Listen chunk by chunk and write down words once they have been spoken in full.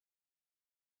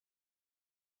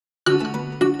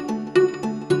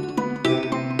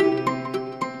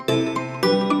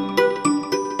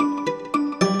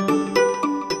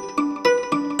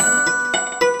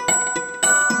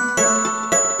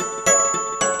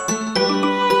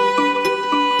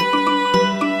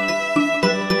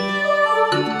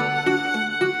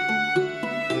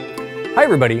Hi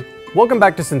everybody, welcome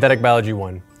back to Synthetic Biology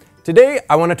 1. Today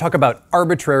I want to talk about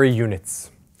arbitrary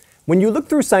units. When you look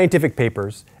through scientific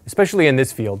papers, especially in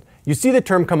this field, you see the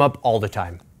term come up all the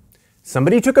time.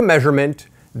 Somebody took a measurement,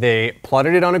 they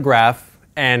plotted it on a graph,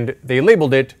 and they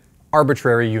labeled it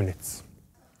arbitrary units.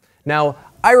 Now,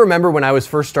 I remember when I was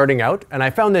first starting out, and I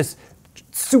found this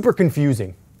super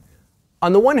confusing.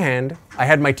 On the one hand, I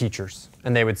had my teachers,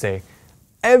 and they would say,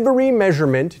 every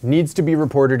measurement needs to be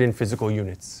reported in physical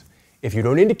units. If you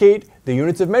don't indicate the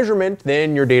units of measurement,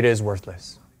 then your data is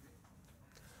worthless.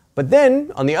 But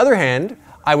then, on the other hand,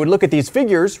 I would look at these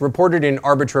figures reported in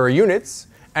arbitrary units,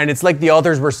 and it's like the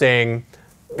authors were saying,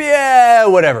 yeah,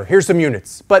 whatever, here's some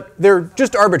units. But they're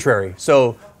just arbitrary,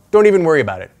 so don't even worry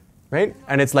about it, right?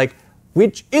 And it's like,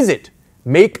 which is it?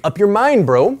 Make up your mind,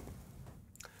 bro.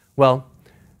 Well,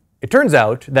 it turns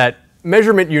out that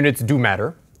measurement units do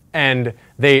matter, and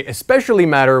they especially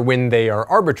matter when they are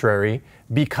arbitrary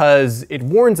because it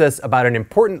warns us about an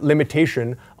important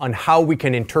limitation on how we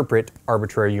can interpret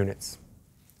arbitrary units.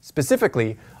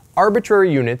 Specifically,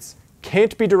 arbitrary units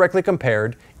can't be directly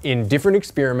compared in different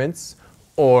experiments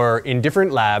or in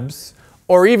different labs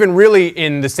or even really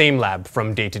in the same lab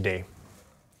from day to day.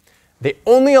 They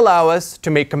only allow us to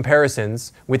make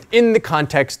comparisons within the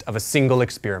context of a single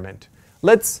experiment.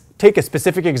 Let's take a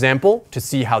specific example to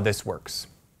see how this works.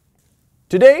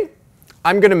 Today,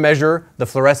 I'm going to measure the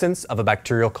fluorescence of a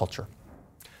bacterial culture.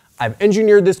 I've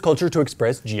engineered this culture to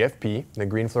express GFP, the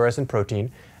green fluorescent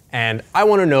protein, and I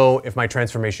want to know if my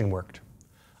transformation worked.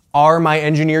 Are my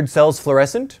engineered cells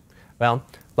fluorescent? Well,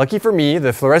 lucky for me,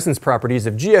 the fluorescence properties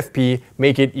of GFP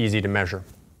make it easy to measure.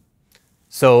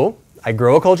 So, I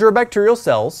grow a culture of bacterial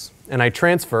cells, and I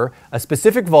transfer a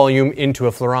specific volume into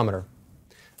a fluorometer.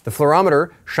 The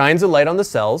fluorometer shines a light on the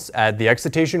cells at the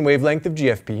excitation wavelength of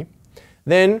GFP,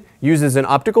 then uses an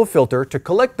optical filter to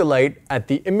collect the light at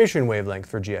the emission wavelength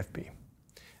for GFP.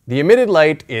 The emitted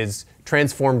light is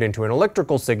transformed into an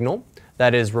electrical signal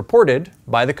that is reported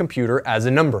by the computer as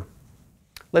a number.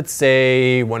 Let's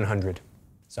say 100.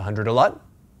 Is 100 a lot?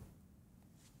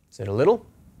 Is it a little?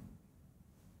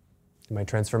 Did my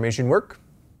transformation work?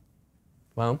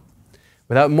 Well,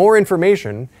 without more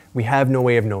information, we have no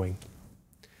way of knowing.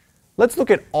 Let's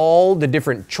look at all the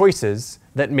different choices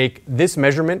that make this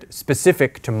measurement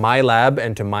specific to my lab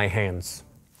and to my hands.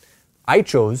 I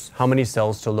chose how many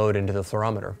cells to load into the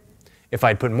fluorometer. If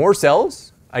I'd put more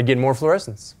cells, I'd get more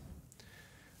fluorescence.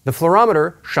 The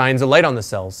fluorometer shines a light on the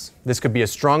cells. This could be a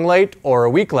strong light or a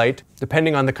weak light,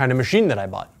 depending on the kind of machine that I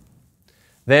bought.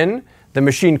 Then, the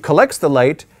machine collects the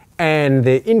light, and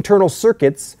the internal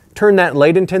circuits turn that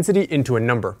light intensity into a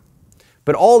number.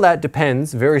 But all that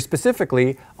depends very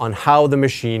specifically on how the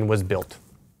machine was built.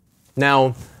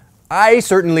 Now, I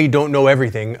certainly don't know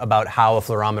everything about how a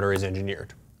fluorometer is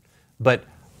engineered. But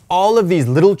all of these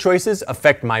little choices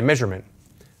affect my measurement.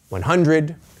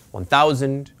 100,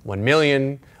 1,000, 1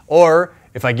 million, or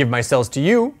if I give my cells to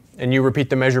you and you repeat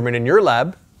the measurement in your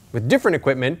lab with different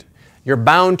equipment, you're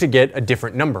bound to get a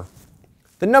different number.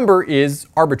 The number is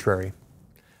arbitrary.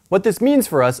 What this means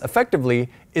for us effectively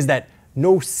is that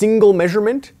no single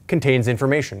measurement contains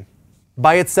information.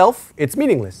 By itself, it's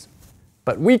meaningless.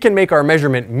 But we can make our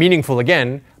measurement meaningful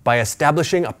again by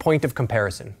establishing a point of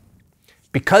comparison.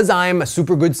 Because I'm a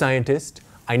super good scientist,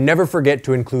 I never forget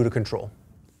to include a control.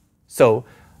 So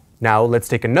now let's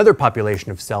take another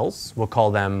population of cells, we'll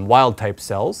call them wild-type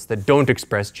cells that don't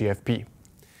express GFP.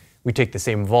 We take the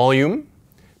same volume,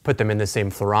 put them in the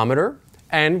same fluorometer,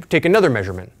 and take another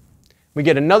measurement. We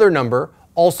get another number,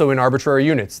 also in arbitrary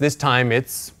units. This time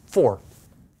it's 4.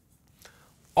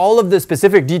 All of the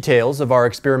specific details of our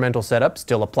experimental setup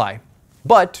still apply,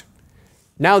 but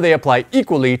now they apply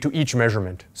equally to each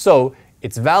measurement. So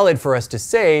it's valid for us to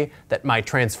say that my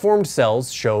transformed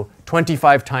cells show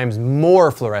 25 times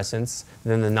more fluorescence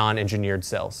than the non-engineered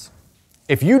cells.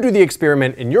 If you do the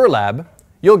experiment in your lab,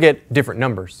 you'll get different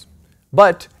numbers,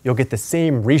 but you'll get the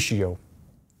same ratio.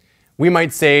 We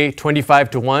might say 25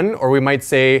 to 1, or we might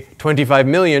say 25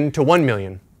 million to 1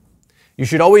 million. You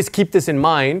should always keep this in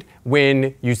mind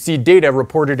when you see data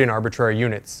reported in arbitrary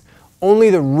units.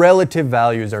 Only the relative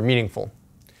values are meaningful.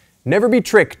 Never be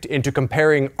tricked into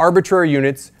comparing arbitrary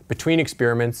units between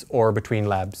experiments or between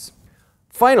labs.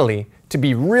 Finally, to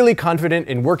be really confident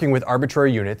in working with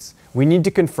arbitrary units, we need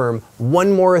to confirm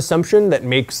one more assumption that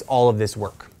makes all of this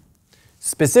work.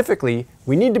 Specifically,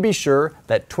 we need to be sure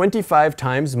that 25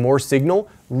 times more signal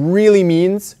really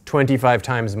means 25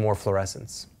 times more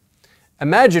fluorescence.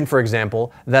 Imagine, for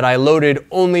example, that I loaded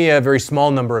only a very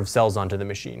small number of cells onto the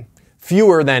machine,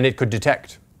 fewer than it could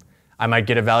detect. I might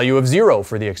get a value of 0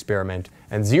 for the experiment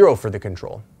and 0 for the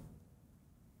control.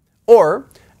 Or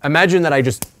Imagine that I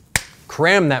just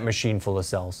cram that machine full of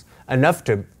cells, enough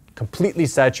to completely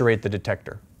saturate the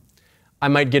detector. I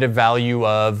might get a value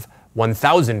of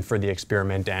 1,000 for the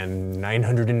experiment and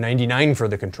 999 for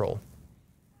the control.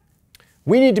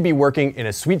 We need to be working in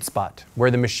a sweet spot where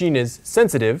the machine is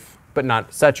sensitive but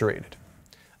not saturated.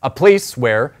 A place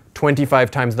where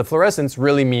 25 times the fluorescence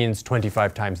really means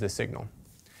 25 times the signal.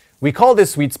 We call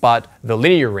this sweet spot the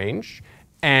linear range,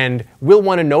 and we'll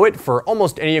want to know it for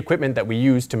almost any equipment that we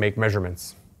use to make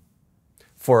measurements.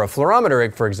 For a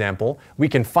fluorometer, for example, we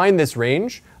can find this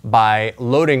range by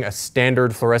loading a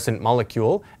standard fluorescent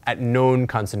molecule at known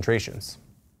concentrations.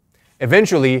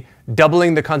 Eventually,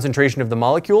 doubling the concentration of the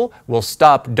molecule will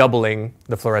stop doubling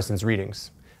the fluorescence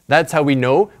readings. That's how we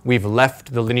know we've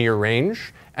left the linear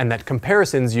range and that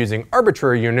comparisons using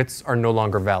arbitrary units are no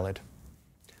longer valid.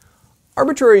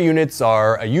 Arbitrary units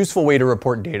are a useful way to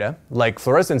report data, like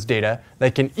fluorescence data,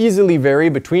 that can easily vary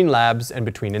between labs and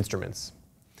between instruments.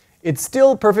 It's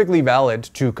still perfectly valid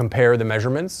to compare the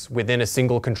measurements within a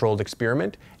single controlled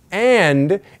experiment,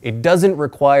 and it doesn't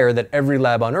require that every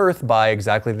lab on Earth buy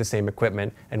exactly the same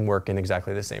equipment and work in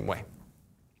exactly the same way.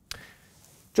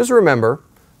 Just remember,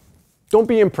 don't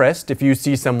be impressed if you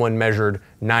see someone measured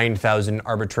 9,000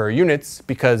 arbitrary units,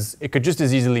 because it could just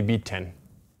as easily be 10.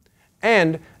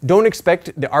 And don't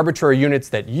expect the arbitrary units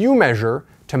that you measure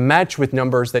to match with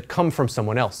numbers that come from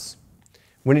someone else.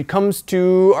 When it comes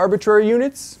to arbitrary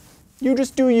units, you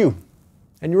just do you.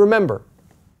 And you remember,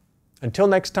 until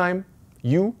next time,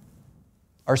 you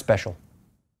are special.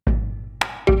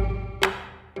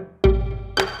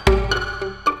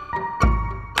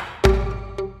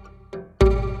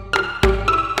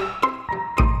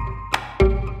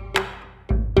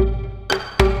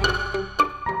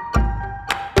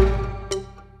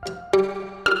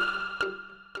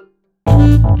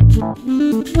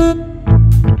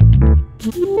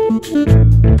 Thank you.